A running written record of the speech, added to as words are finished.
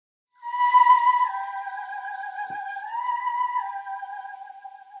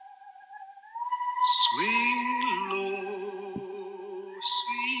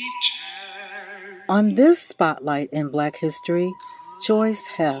On this spotlight in Black history, Joice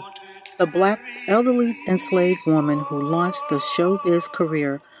Heth, the Black elderly enslaved woman who launched the showbiz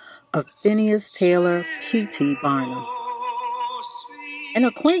career of Phineas Taylor P.T. Barnum. An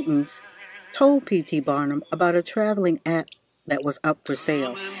acquaintance told P.T. Barnum about a traveling act that was up for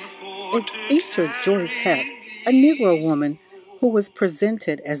sale. It featured Joice Heth, a Negro woman who was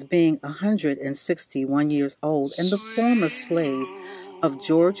presented as being 161 years old and the former slave of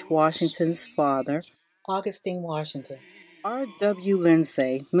George Washington's father, Augustine Washington. R.W.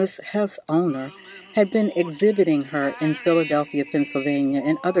 Lindsay, Miss Heth's owner, had been exhibiting her in Philadelphia, Pennsylvania,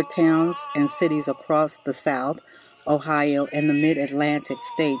 and other towns and cities across the South, Ohio, and the mid-Atlantic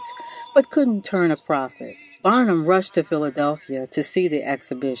states, but couldn't turn a profit. Barnum rushed to Philadelphia to see the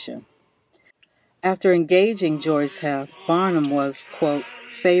exhibition. After engaging Joice Heth, Barnum was, quote,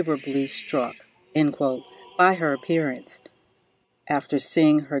 favorably struck, end quote, by her appearance, after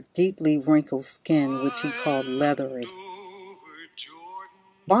seeing her deeply wrinkled skin, which he called leathery.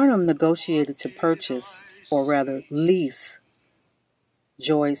 Barnum negotiated to purchase, or rather lease,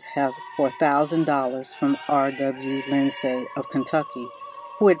 Joice Heth for $1,000 from R.W. Lindsay of Kentucky,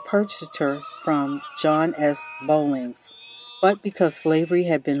 who had purchased her from John S. Bowlings. But because slavery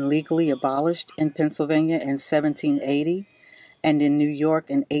had been legally abolished in Pennsylvania in 1780 and in New York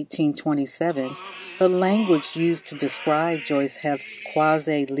in 1827, the language used to describe Joice Heth's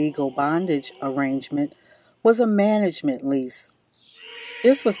quasi-legal bondage arrangement was a management lease.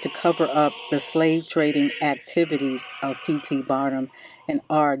 This was to cover up the slave trading activities of P.T. Barnum and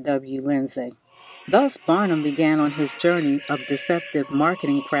R.W. Lindsay. Thus, Barnum began on his journey of deceptive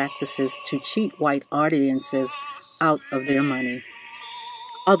marketing practices to cheat white audiences out of their money.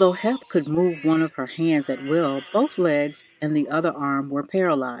 Although Heth could move one of her hands at will, both legs and the other arm were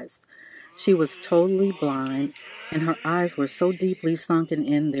paralyzed. She was totally blind, and her eyes were so deeply sunken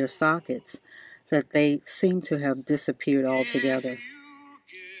in their sockets that they seemed to have disappeared altogether.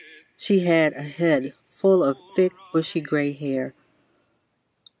 She had a head full of thick, bushy gray hair,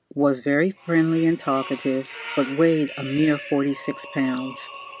 was very friendly and talkative, but weighed a mere 46 pounds.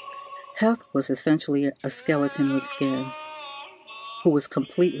 Heth was essentially a skeleton with skin, who was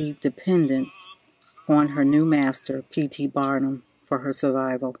completely dependent on her new master, P.T. Barnum, for her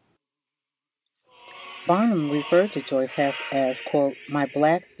survival. Barnum referred to Joice Heth as, quote, my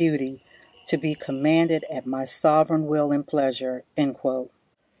black beauty, to be commanded at my sovereign will and pleasure, end quote.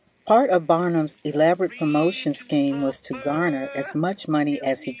 Part of Barnum's elaborate promotion scheme was to garner as much money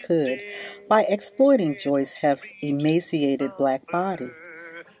as he could by exploiting Joice Heth's emaciated black body.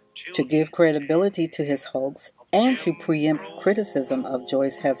 To give credibility to his hoax and to preempt criticism of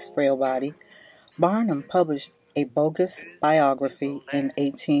Joice Heth's frail body, Barnum published a bogus biography in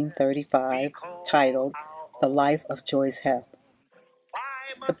 1835 titled The Life of Joice Heth.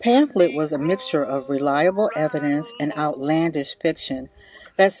 The pamphlet was a mixture of reliable evidence and outlandish fiction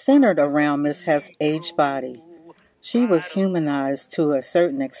that centered around Miss Heth's aged body. She was humanized to a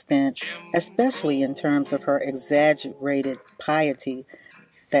certain extent, especially in terms of her exaggerated piety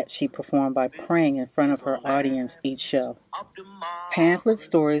that she performed by praying in front of her audience each show. Pamphlet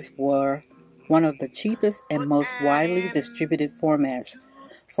stories were one of the cheapest and most widely distributed formats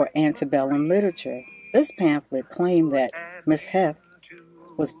for antebellum literature. This pamphlet claimed that Miss Heth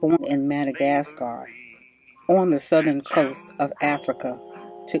was born in Madagascar, on the southern coast of Africa,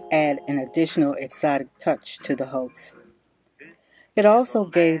 to add an additional exotic touch to the hoax. It also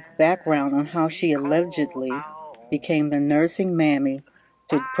gave background on how she allegedly became the nursing mammy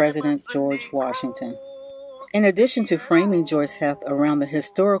to President George Washington. In addition to framing Joice Heth around the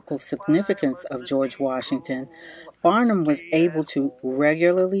historical significance of George Washington, Barnum was able to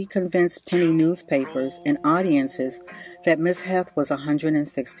regularly convince penny newspapers and audiences that Miss Heth was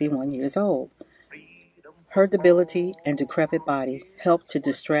 161 years old. Her debility and decrepit body helped to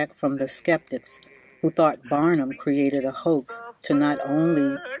distract from the skeptics who thought Barnum created a hoax to not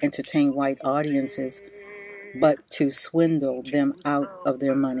only entertain white audiences, but to swindle them out of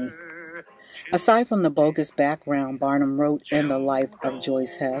their money. Aside from the bogus background Barnum wrote in the life of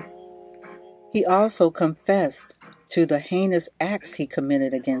Joice Heth, he also confessed to the heinous acts he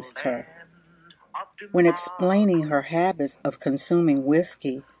committed against her. When explaining her habits of consuming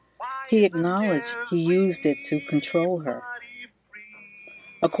whiskey, he acknowledged he used it to control her.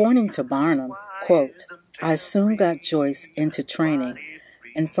 According to Barnum, quote, I soon got Joice into training,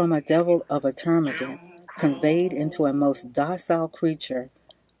 and from a devil of a termagant, conveyed into a most docile creature,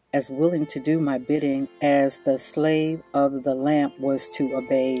 as willing to do my bidding as the slave of the lamp was to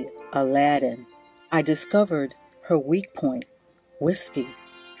obey Aladdin. I discovered her weak point, whiskey.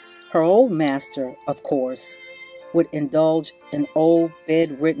 Her old master, of course, would indulge an old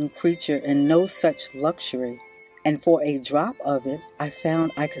bedridden creature in no such luxury, and for a drop of it, I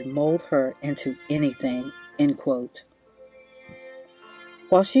found I could mold her into anything, end quote.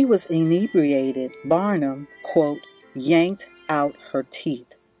 While she was inebriated, Barnum, quote, yanked out her teeth,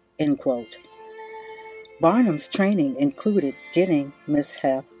 end quote. Barnum's training included getting Miss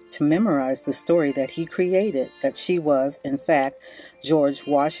Heth to memorize the story that he created, that she was, in fact, George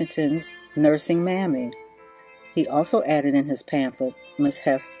Washington's nursing mammy. He also added in his pamphlet Miss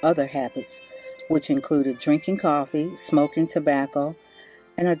Heth's other habits, which included drinking coffee, smoking tobacco,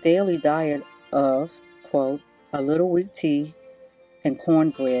 and a daily diet of, quote, a little weak tea and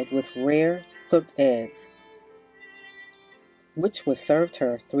cornbread with rare cooked eggs, which was served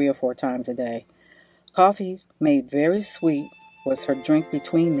her 3 or 4 times a day. Coffee, made very sweet, was her drink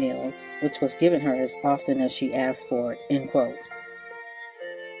between meals, which was given her as often as she asked for it, end quote.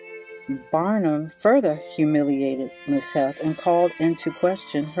 Barnum further humiliated Miss Heth and called into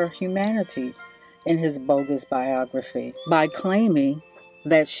question her humanity in his bogus biography by claiming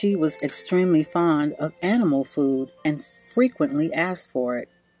that she was extremely fond of animal food and frequently asked for it.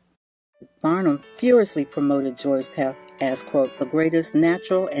 Barnum furiously promoted Joice Heth as, quote, the greatest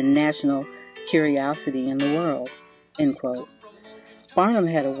natural and national curiosity in the world, end quote. Barnum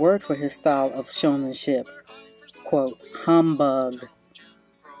had a word for his style of showmanship, quote, humbug,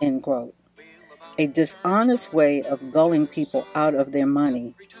 end quote. A dishonest way of gulling people out of their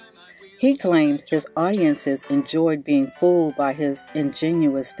money. He claimed his audiences enjoyed being fooled by his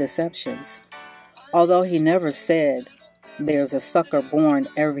ingenuous deceptions. Although he never said, there's a sucker born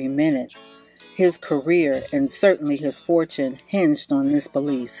every minute, his career and certainly his fortune hinged on this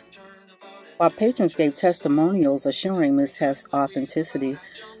belief. While patrons gave testimonials assuring Miss Heth's authenticity,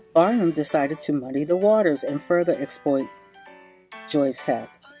 Barnum decided to muddy the waters and further exploit Joice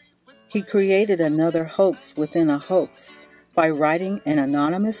Heth. He created another hoax within a hoax by writing an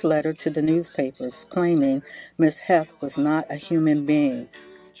anonymous letter to the newspapers claiming Miss Heth was not a human being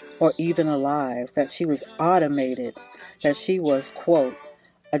or even alive, that she was automated, that she was, quote,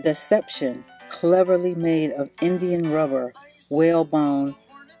 a deception cleverly made of Indian rubber, whalebone,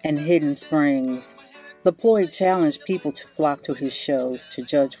 and hidden springs. The ploy challenged people to flock to his shows to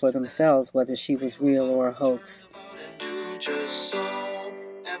judge for themselves whether she was real or a hoax.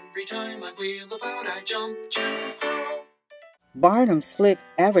 Barnum's slick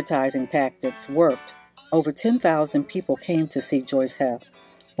advertising tactics worked. Over 10,000 people came to see Joice Heth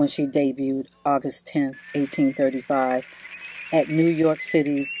when she debuted August 10, 1835, at New York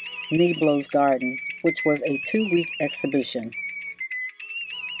City's Niblo's Garden, which was a 2-week exhibition.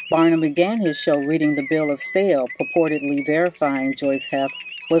 Barnum began his show reading the bill of sale, purportedly verifying Joice Heth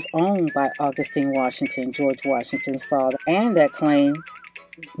was owned by Augustine Washington, George Washington's father, and that claim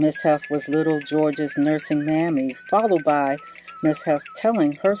Miss Heth was little George's nursing mammy, followed by Miss Heth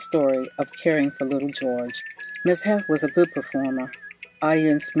telling her story of caring for little George. Miss Heth was a good performer.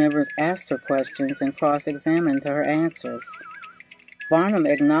 Audience members asked her questions and cross-examined her answers. Barnum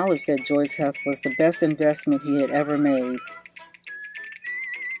acknowledged that Joice Heth was the best investment he had ever made.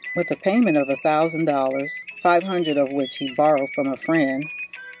 With a payment of $1,000, $500 of which he borrowed from a friend,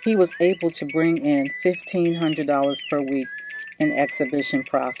 he was able to bring in $1,500 per week in exhibition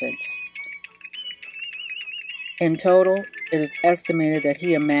profits. In total, it is estimated that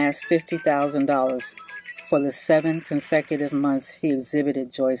he amassed $50,000 for the 7 consecutive months he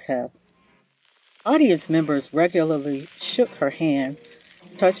exhibited Joice Heth. Audience members regularly shook her hand,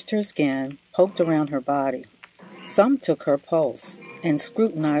 touched her skin, poked around her body. Some took her pulse and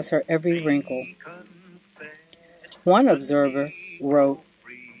scrutinized her every wrinkle. One observer wrote,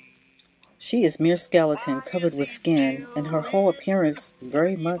 "She is mere skeleton covered with skin, and her whole appearance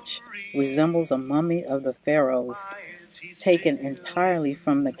very much resembles a mummy of the pharaohs, taken entirely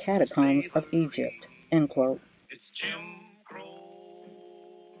from the catacombs of Egypt," end quote.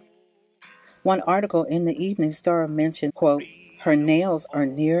 One article in the Evening Star mentioned, quote, her nails are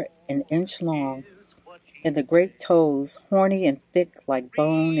near an inch long, and the great toes horny and thick like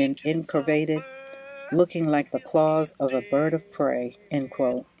bone and incurvated, looking like the claws of a bird of prey, end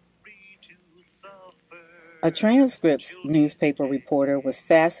quote. A Transcripts newspaper reporter was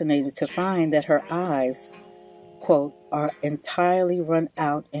fascinated to find that her eyes, quote, are entirely run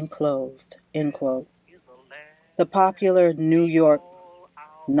out and closed, end quote. The popular New York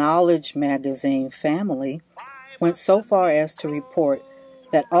knowledge magazine Family went so far as to report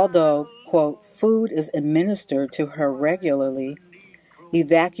that although, quote, food is administered to her regularly,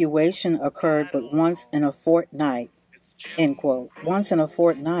 evacuation occurred but once in a fortnight, end quote. Once in a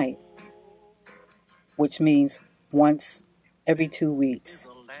fortnight, which means once every 2 weeks.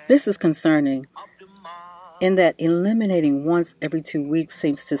 This is concerning in that eliminating once every 2 weeks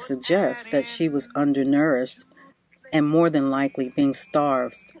seems to suggest that she was undernourished and more than likely being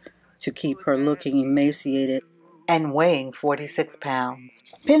starved to keep her looking emaciated and weighing 46 pounds.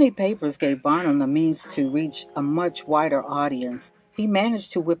 Penny Papers gave Barnum the means to reach a much wider audience. He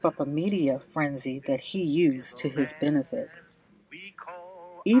managed to whip up a media frenzy that he used to his benefit.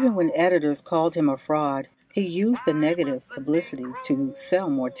 Even when editors called him a fraud, he used the negative publicity to sell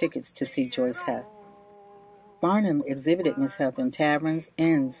more tickets to see Joice Heth. Barnum exhibited Miss Heth in taverns,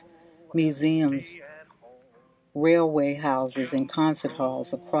 inns, museums, railway houses, and concert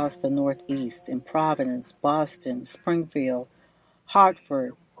halls across the Northeast, in Providence, Boston, Springfield,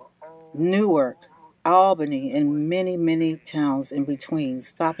 Hartford, Newark, Albany, and many, many towns in between,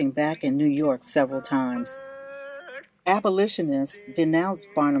 stopping back in New York several times. Abolitionists denounced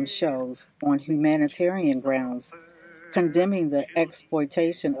Barnum's shows on humanitarian grounds, condemning the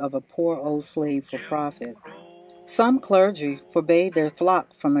exploitation of a poor old slave for profit. Some clergy forbade their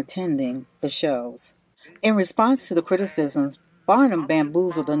flock from attending the shows. In response to the criticisms, Barnum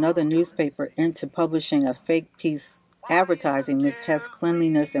bamboozled another newspaper into publishing a fake piece advertising Miss Heth's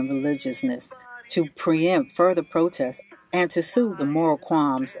cleanliness and religiousness to preempt further protests and to soothe the moral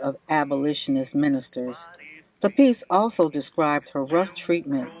qualms of abolitionist ministers. The piece also described her rough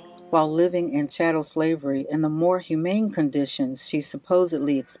treatment while living in chattel slavery and the more humane conditions she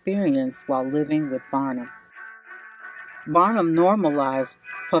supposedly experienced while living with Barnum. Barnum normalized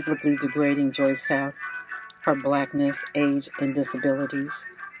publicly degrading Joice Heth, her blackness, age, and disabilities.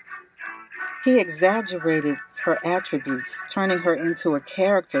 He exaggerated her attributes, turning her into a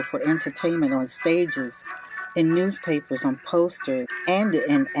character for entertainment on stages, in newspapers, on posters, and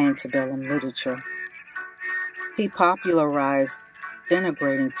in antebellum literature. He popularized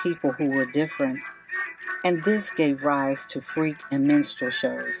denigrating people who were different, and this gave rise to freak and minstrel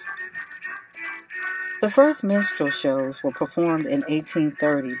shows. The first minstrel shows were performed in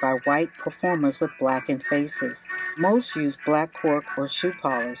 1830 by white performers with blackened faces. Most used black cork or shoe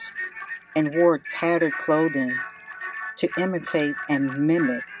polish and wore tattered clothing to imitate and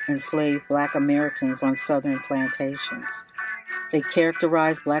mimic enslaved black Americans on southern plantations. They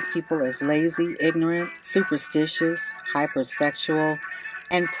characterized black people as lazy, ignorant, superstitious, hypersexual,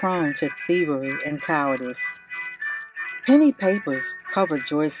 and prone to thievery and cowardice. Penny Papers covered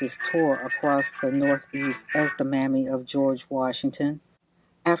Joyce's tour across the Northeast as the Mammy of George Washington.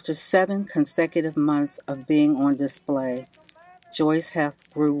 After 7 consecutive months of being on display, Joice Heth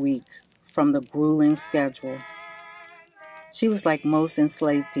grew weak from the grueling schedule. She was like most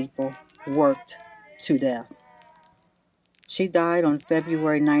enslaved people, worked to death. She died on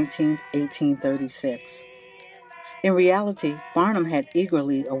February 19, 1836. In reality, Barnum had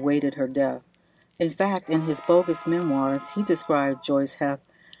eagerly awaited her death. In fact, in his bogus memoirs, he described Joice Heth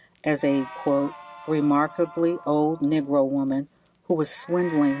as a, quote, remarkably old Negro woman who was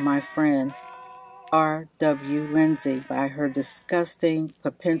swindling my friend R.W. Lindsay by her disgusting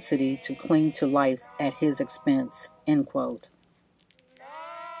propensity to cling to life at his expense, end quote.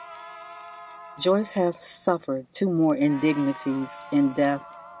 Joice Heth suffered 2 more indignities in death.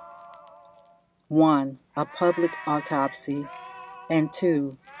 1, a public autopsy, and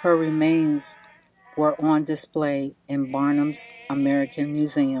 2, her remains were on display in Barnum's American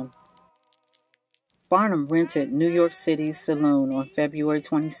Museum. Barnum rented New York City's saloon on February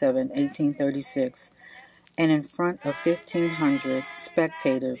 27, 1836, and in front of 1,500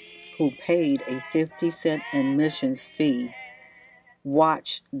 spectators who paid a 50-cent admissions fee,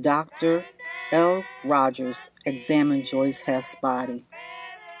 watched Dr. L. Rogers examine Joice Heth's body.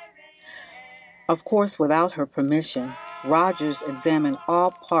 Of course, without her permission, Rogers examined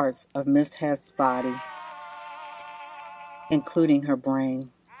all parts of Miss Heth's body, including her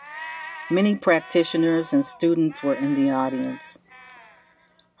brain. Many practitioners and students were in the audience.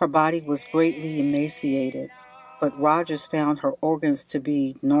 Her body was greatly emaciated, but Rogers found her organs to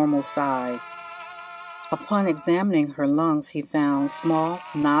be normal size. Upon examining her lungs, he found small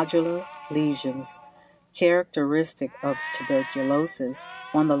nodular lesions, characteristic of tuberculosis,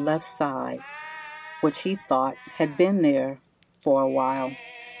 on the left side, which he thought had been there for a while.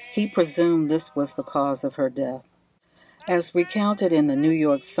 He presumed this was the cause of her death. As recounted in the New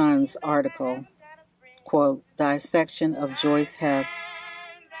York Sun's article, quote, dissection of Joice Heth,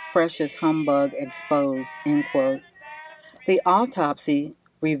 precious humbug exposed, end quote, the autopsy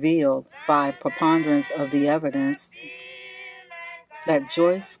revealed by preponderance of the evidence that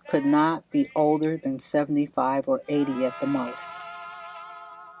Joice could not be older than 75 or 80 at the most.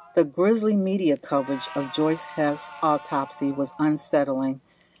 The grisly media coverage of Joice Heth's autopsy was unsettling.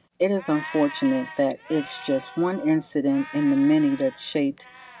 It is unfortunate that it's just one incident in the many that shaped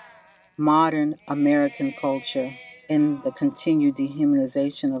modern American culture in the continued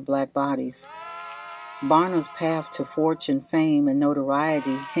dehumanization of black bodies. Barnum's path to fortune, fame, and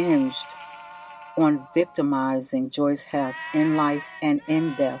notoriety hinged on victimizing Joice Heth in life and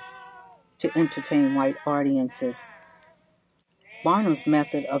in death to entertain white audiences. Barnum's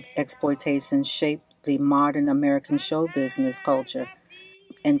method of exploitation shaped the modern American show business culture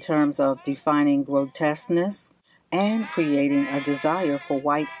in terms of defining grotesqueness and creating a desire for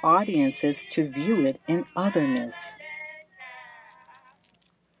white audiences to view it in otherness.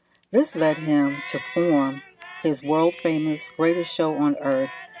 This led him to form his world-famous Greatest Show on Earth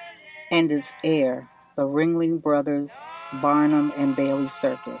and its heir, the Ringling Brothers Barnum and Bailey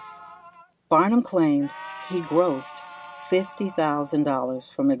Circus. Barnum claimed he grossed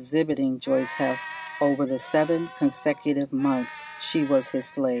 $50,000 from exhibiting Joice Heth over the 7 consecutive months she was his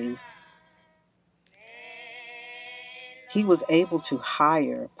slave. He was able to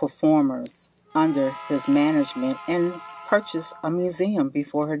hire performers under his management and purchase a museum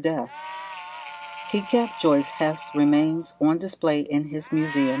before her death. He kept Joice Heth's remains on display in his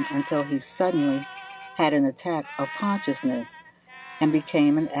museum until he suddenly had an attack of consciousness and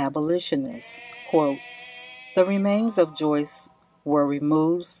became an abolitionist. Quote, "The remains of Joice were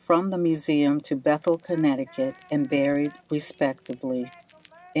removed from the museum to Bethel, Connecticut, and buried respectably."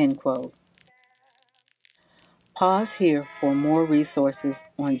 End quote. Pause here for more resources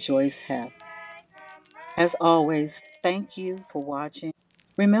on Joice Heth. As always, thank you for watching.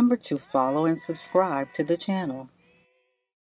 Remember to follow and subscribe to the channel.